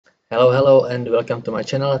Hello, and welcome to my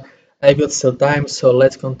channel. I've got still time, so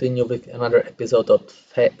let's continue with another episode of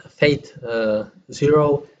Fate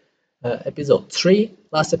Zero, episode 3.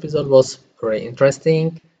 Last episode was very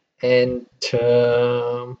interesting, and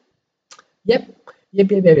yep, yep.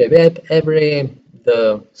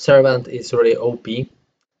 The servant is really OP,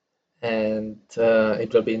 and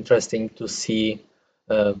it will be interesting to see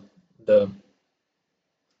the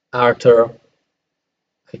Arthur.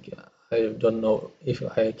 I don't know if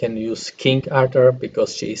I can use King Arthur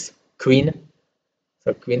because she's Queen.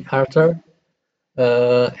 So Queen Arthur.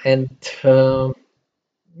 And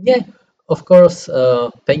yeah, of course,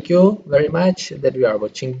 thank you very much that you are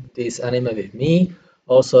watching this anime with me.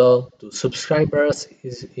 Also to subscribers,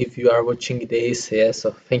 if you are watching this, yes,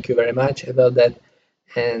 so thank you very much about that.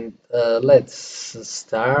 And let's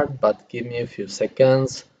start, but give me a few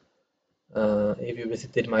seconds. If you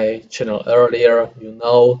visited my channel earlier, you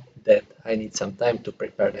know that I need some time to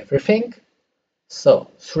prepare everything.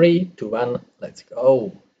 So 3, 2, 1, let's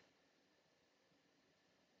go.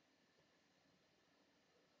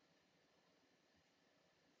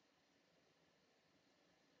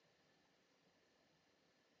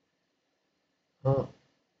 Oh,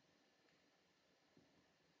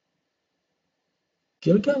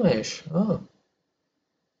 Gilgamesh. Oh,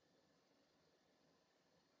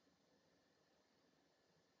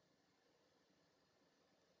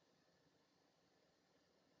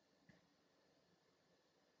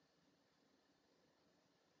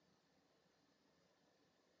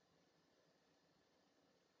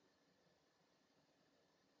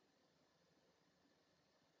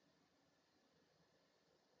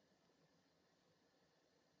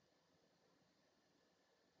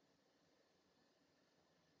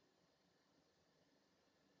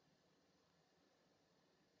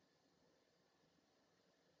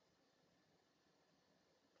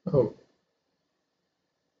 oh,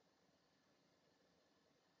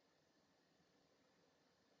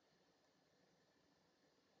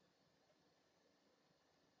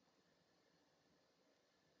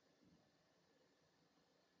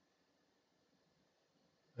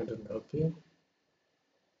 I don't help you.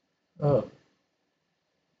 Oh,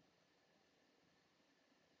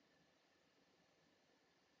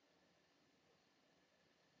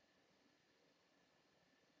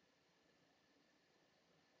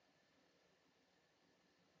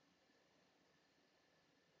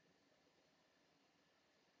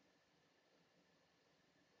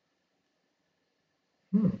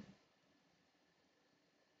 hmm.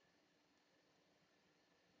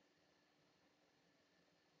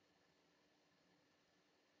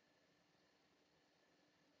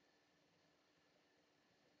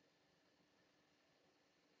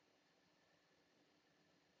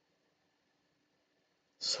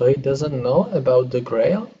 So he doesn't know about the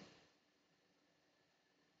Grail?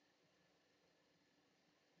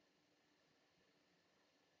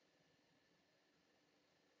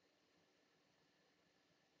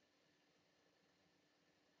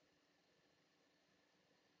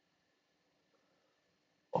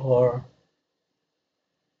 Or,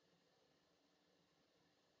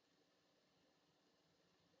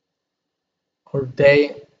 or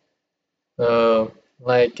they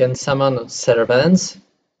like can summon servants,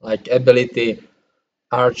 like ability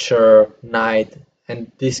archer, knight,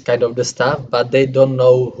 and this kind of the stuff, but they don't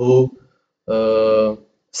know who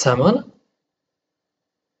summon?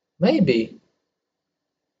 Maybe,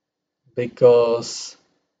 because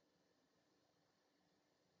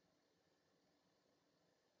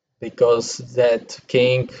that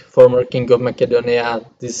king, former king of Macedonia,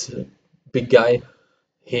 this big guy,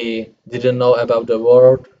 he didn't know about the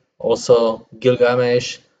world. Also,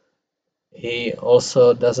 Gilgamesh, he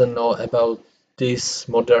also doesn't know about this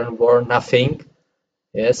modern war, nothing.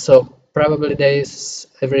 Yeah, so probably there's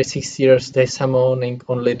every 6 years they summoning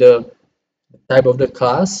only the type of the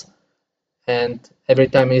class, and every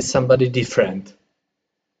time is somebody different.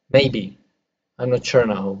 Maybe. I'm not sure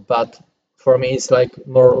now, but for me it's like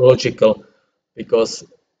more logical because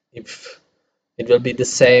if it will be the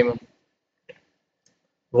same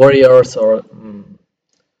warriors or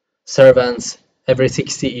servants every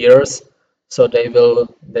 60 years, so they will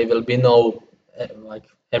be know like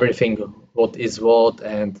everything what is what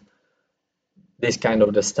and this kind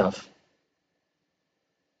of the stuff.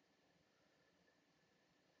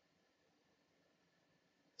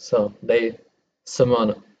 So they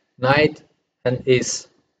summon knight and is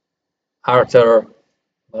Arthur,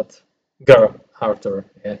 but girl Arthur.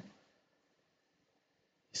 Yeah,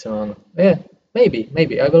 so yeah,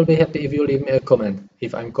 maybe I will be happy if you leave me a comment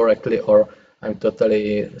if I'm correctly or I'm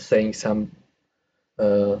totally saying some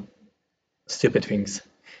uh, stupid things.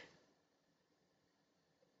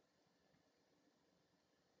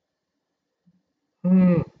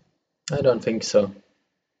 Hmm, I don't think so.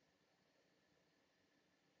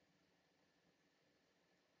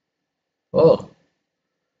 Oh,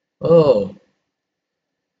 oh,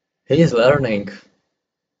 he's learning.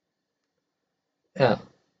 Yeah.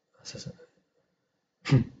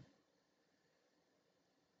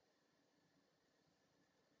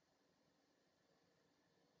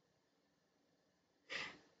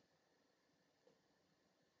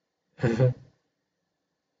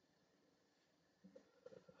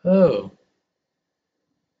 Oh,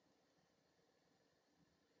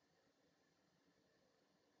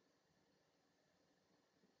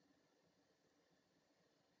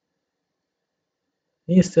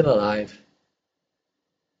 he's still alive.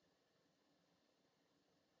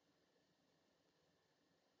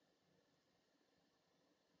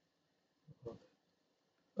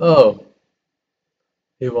 Oh,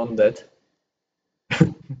 he won that.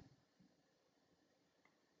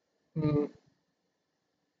 Hmm,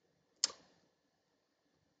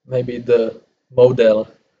 maybe the model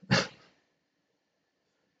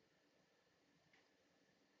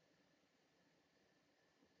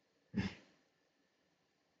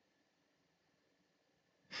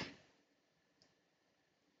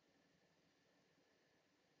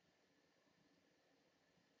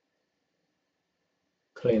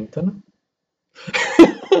Clinton.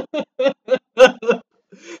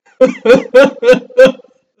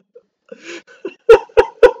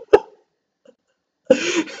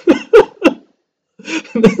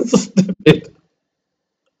 That's so stupid.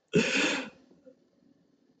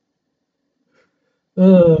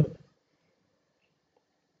 Uh,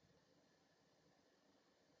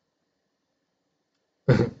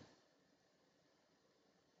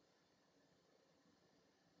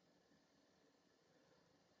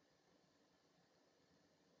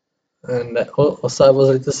 and also, I was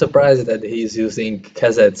a little surprised that he's using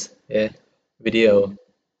cassettes, yeah, video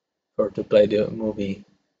for to play the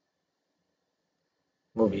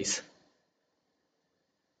movies.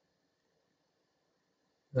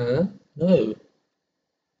 No.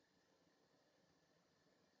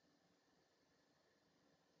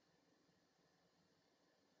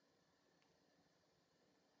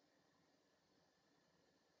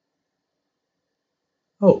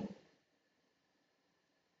 Oh,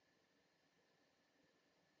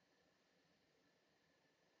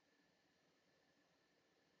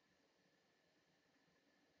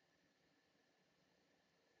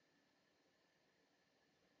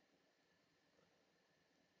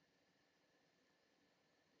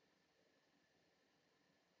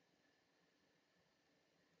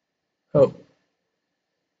 oh.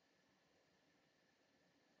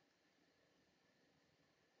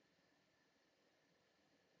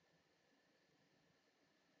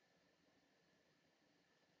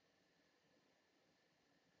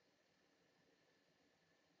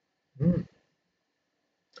 Hmm.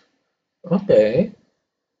 Okay.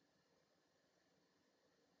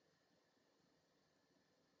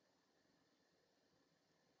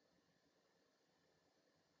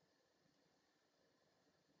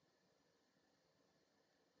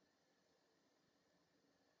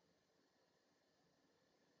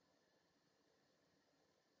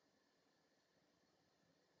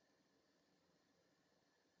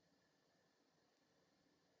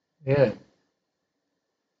 Yeah.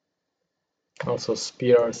 Also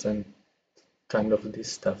spears and kind of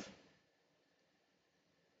this stuff.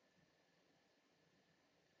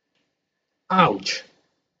 Ouch.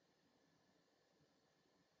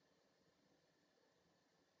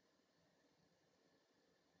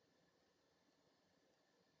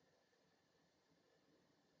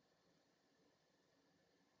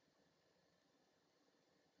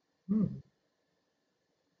 Hmm.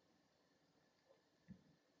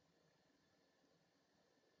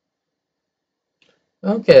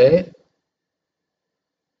 Okay.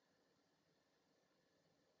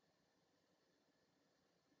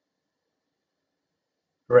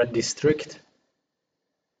 Red District.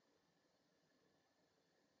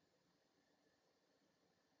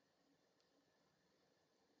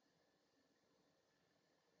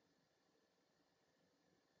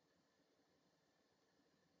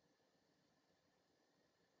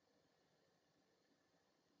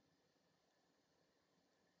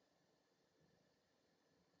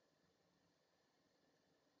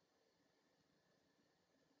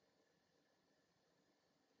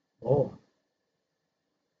 Oh,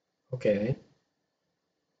 okay.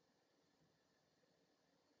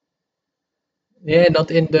 Yeah,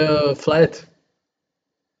 not in the flat.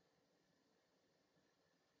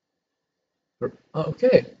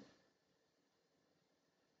 Okay.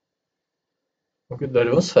 Okay, that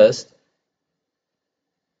was fast.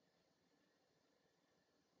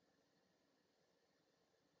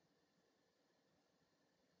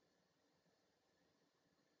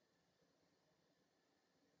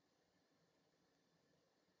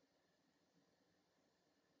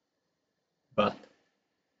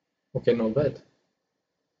 Okay, not bad.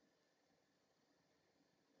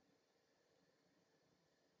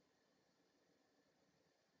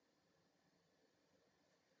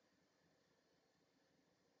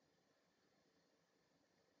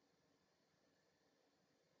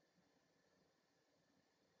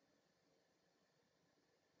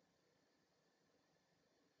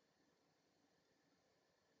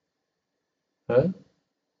 Huh?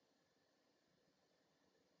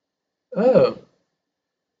 Oh,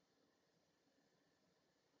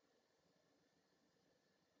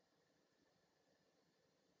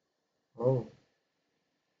 oh,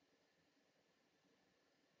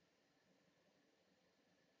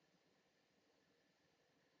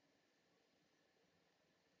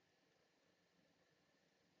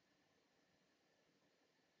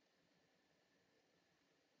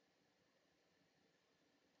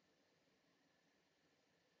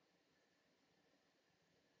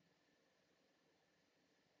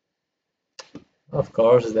 of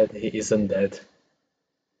course that he isn't dead.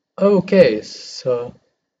 Okay, so,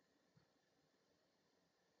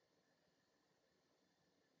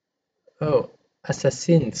 oh,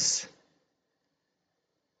 assassins.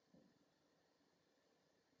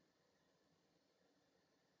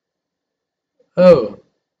 Oh,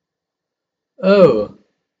 oh,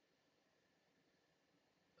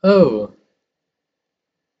 oh.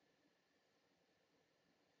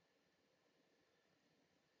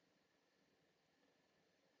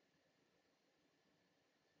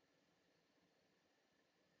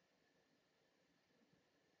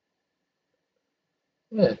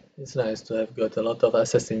 Yeah, it's nice to have got a lot of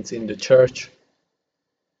assassins in the church.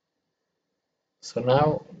 So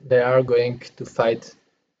now they are going to fight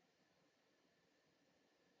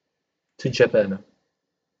to Japan.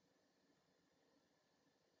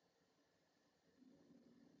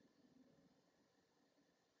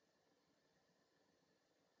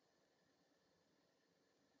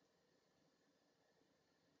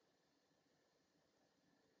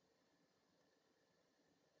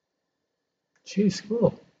 She's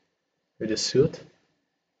cool. With a suit.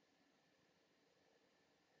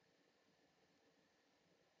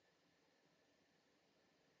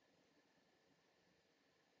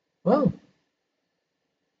 Well,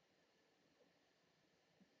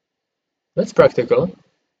 that's practical.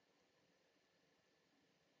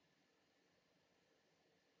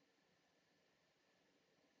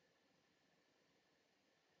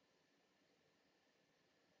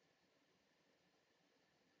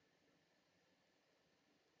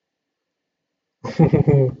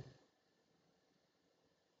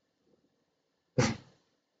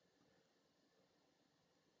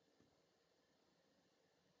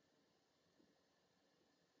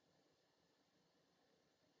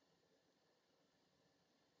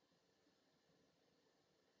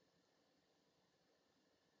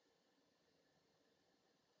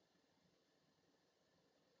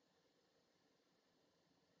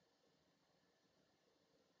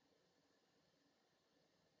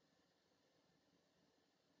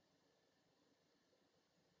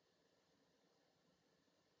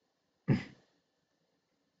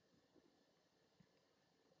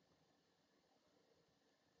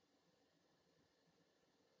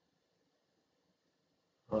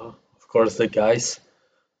 Oh, of course, the guys.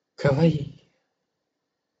 Kawaii.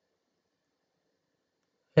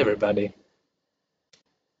 Everybody.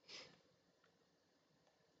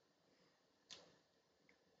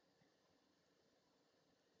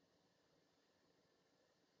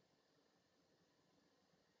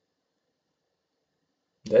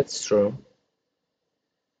 That's true.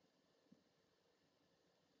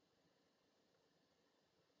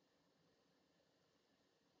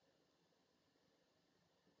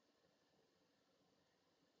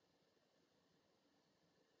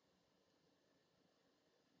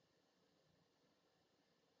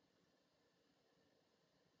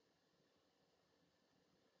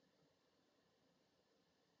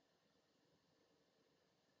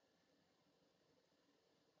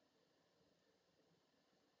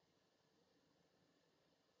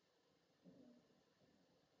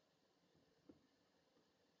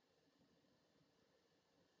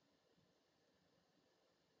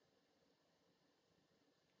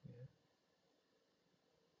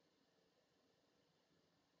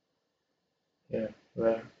 Yeah,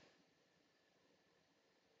 well,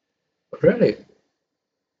 really?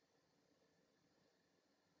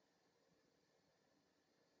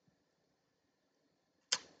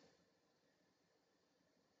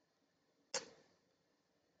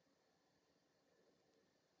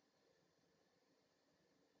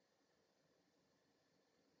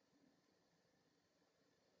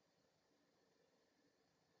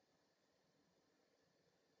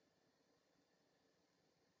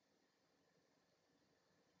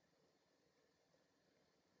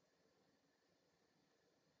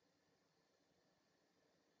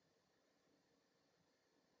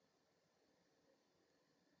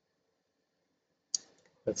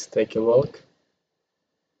 Let's take a walk.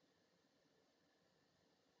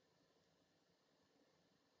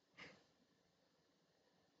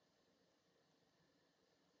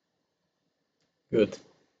 Good.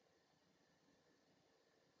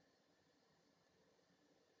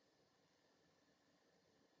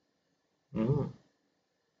 Mm.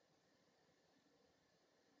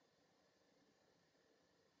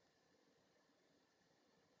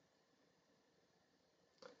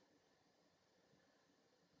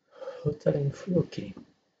 Hotel in Fluky.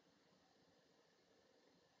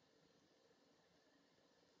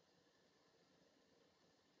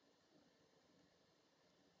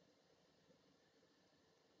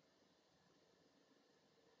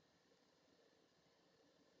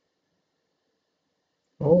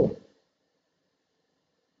 Oh,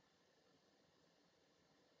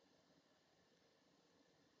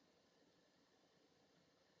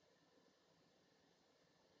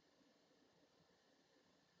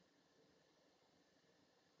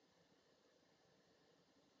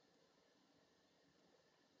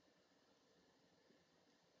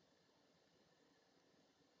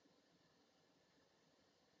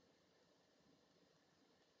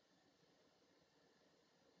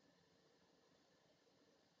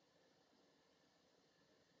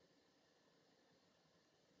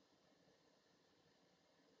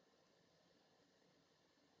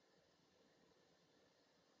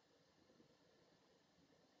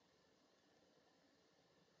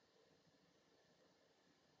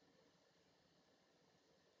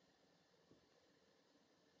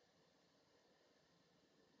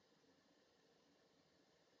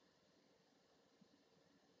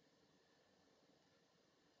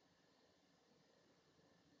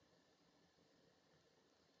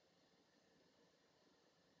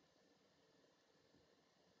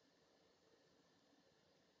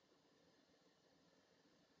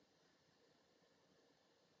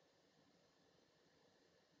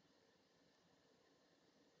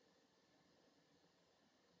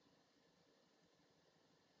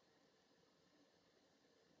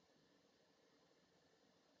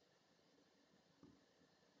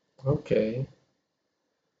 okay.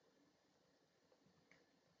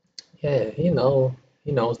 Yeah, he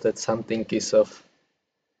knows that something is off.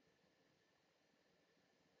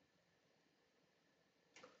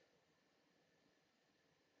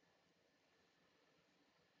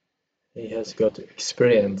 He has got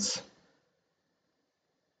experiences.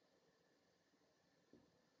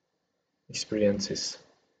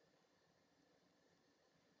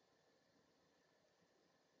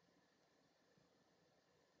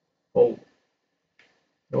 Oh,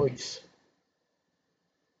 noise.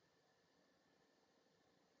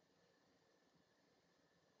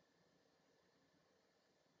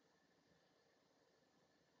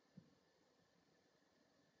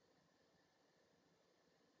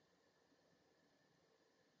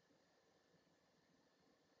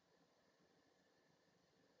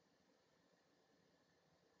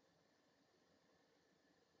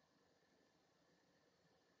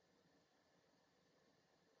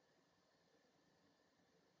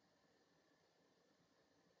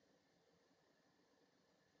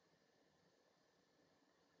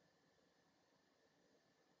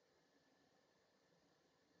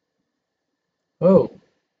 Oh,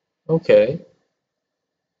 okay.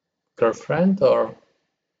 Girlfriend or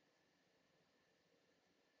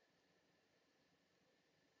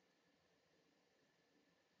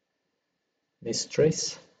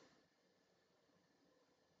mistress?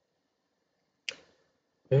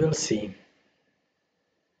 We will see.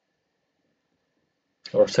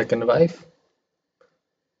 Or second wife?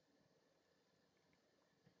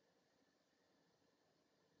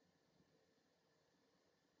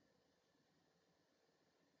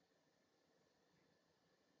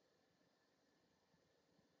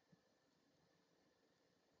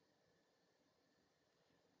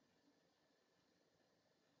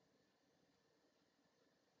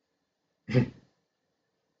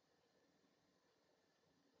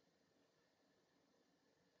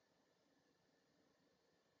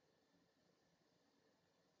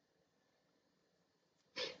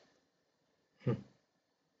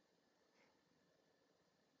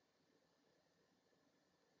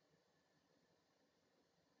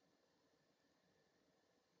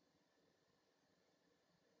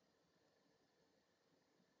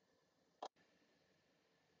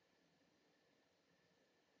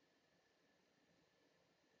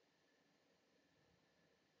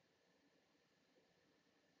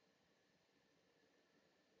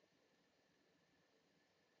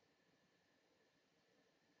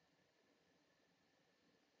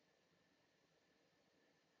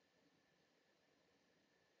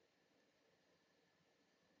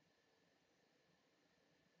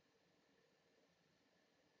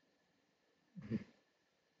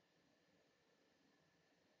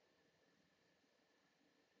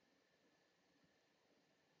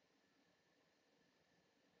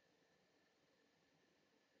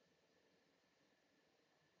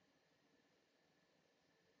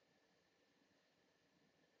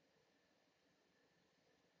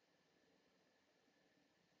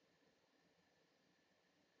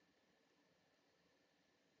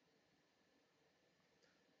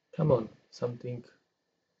 Come on, something.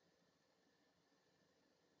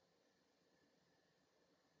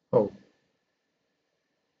 Oh,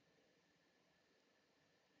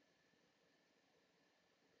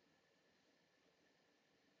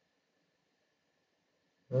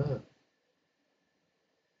 ah,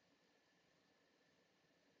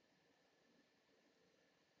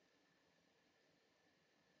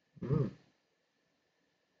 mm,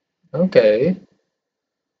 okay.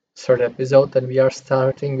 Third episode, and we are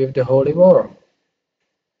starting with the Holy War.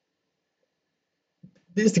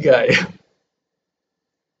 This guy.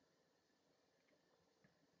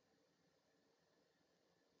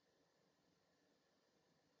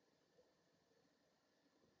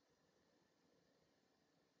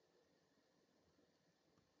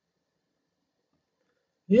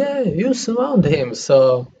 Yeah, you surround him,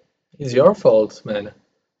 so it's your fault, man.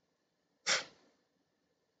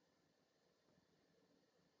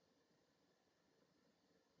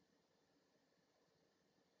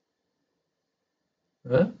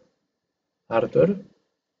 Huh? Arthur?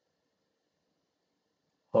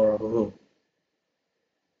 Or who?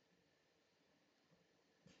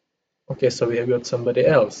 Okay, so we have got somebody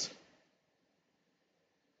else.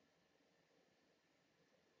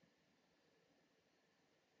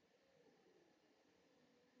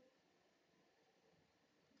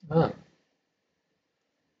 Ah,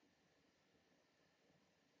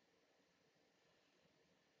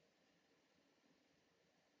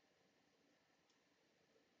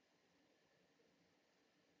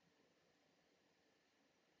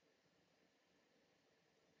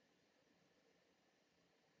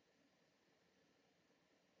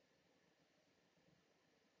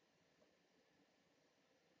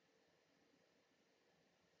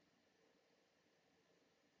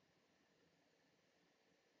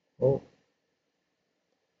 oh.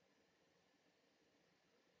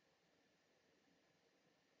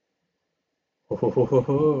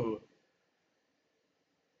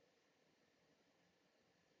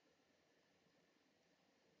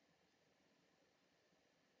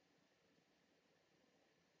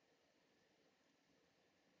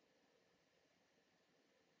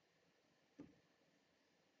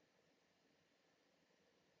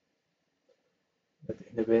 But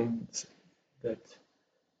in the wind, that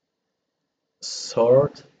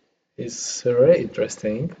sword is very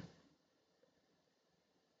interesting.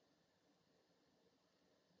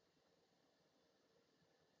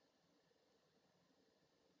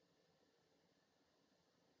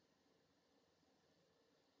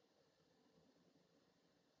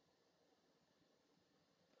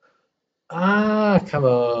 Ah, come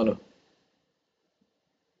on.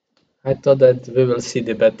 I thought that we will see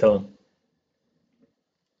the battle.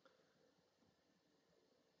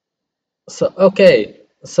 So, okay.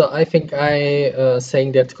 So I think I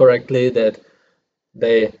saying that correctly that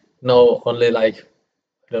they know only like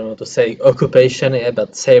I don't know to say occupation, yeah,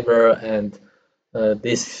 but saber and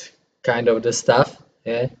this kind of the stuff,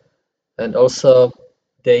 yeah. And also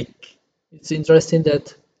they it's interesting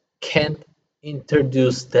that can't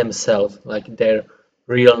introduce themselves like their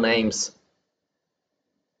real names.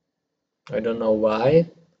 I don't know why,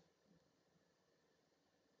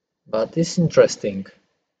 but it's interesting.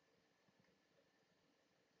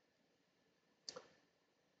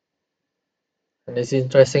 And it's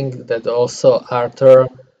interesting that also Arthur,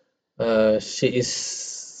 she is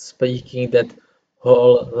speaking that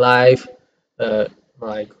whole life, uh,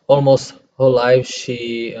 like almost whole life,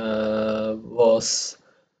 she was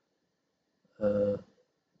uh,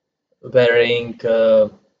 wearing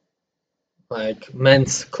like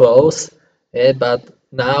men's clothes, yeah, but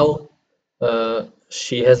now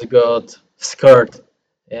she has got skirt,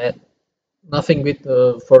 yeah, nothing with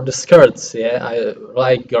for the skirts, yeah, I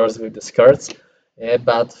like girls with the skirts, yeah,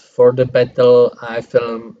 but for the battle I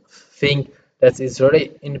think that is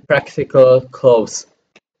really impractical clothes.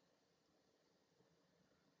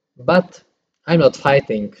 But I'm not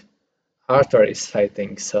fighting. Arthur is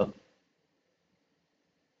fighting, so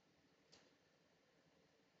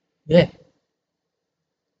yeah.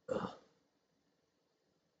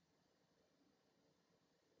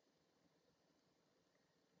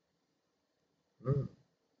 Mm.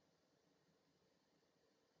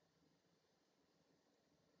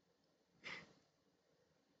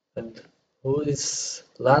 And who is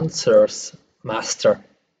Lancer's master?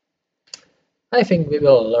 I think we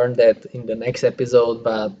will learn that in the next episode,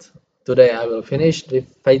 but today I will finish with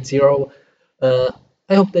Fate Zero. Uh,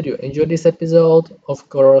 I hope that you enjoyed this episode. Of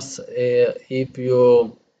course, if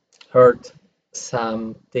you heard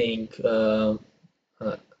something uh,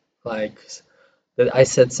 like that I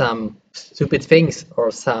said some stupid things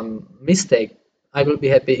or some mistake, I will be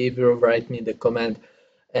happy if you write me the comment.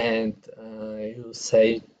 and you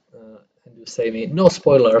say me no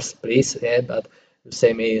spoilers, please, yeah, but you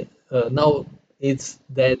say me no, it's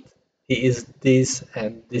that he is this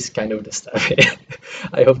and this kind of the stuff.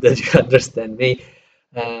 I hope that you understand me.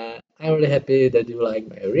 I'm really happy that you like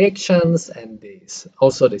my reactions and this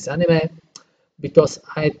also this anime, because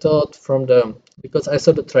I thought because I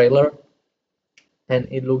saw the trailer and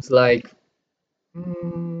it looks like,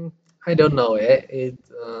 I don't know, it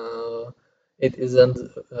isn't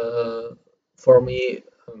for me.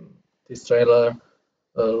 This trailer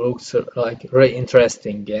looks like really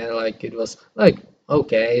interesting. Yeah, like it was like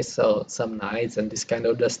okay, so some nights and this kind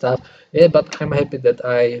of the stuff. Yeah, but I'm happy that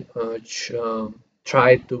I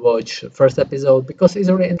tried to watch first episode because it's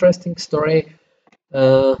a really interesting story.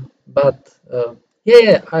 But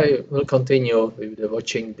yeah, I will continue with the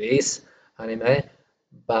watching this anime.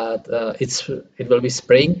 But it will be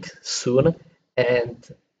spring soon,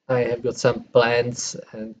 and I have got some plans,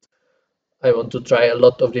 and I want to try a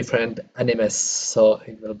lot of different animes, so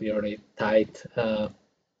it will be really tight.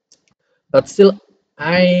 But still,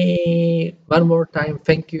 I one more time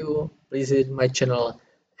thank you. Visit my channel,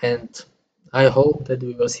 and I hope that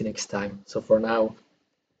we will see next time. So for now,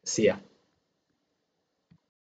 see ya.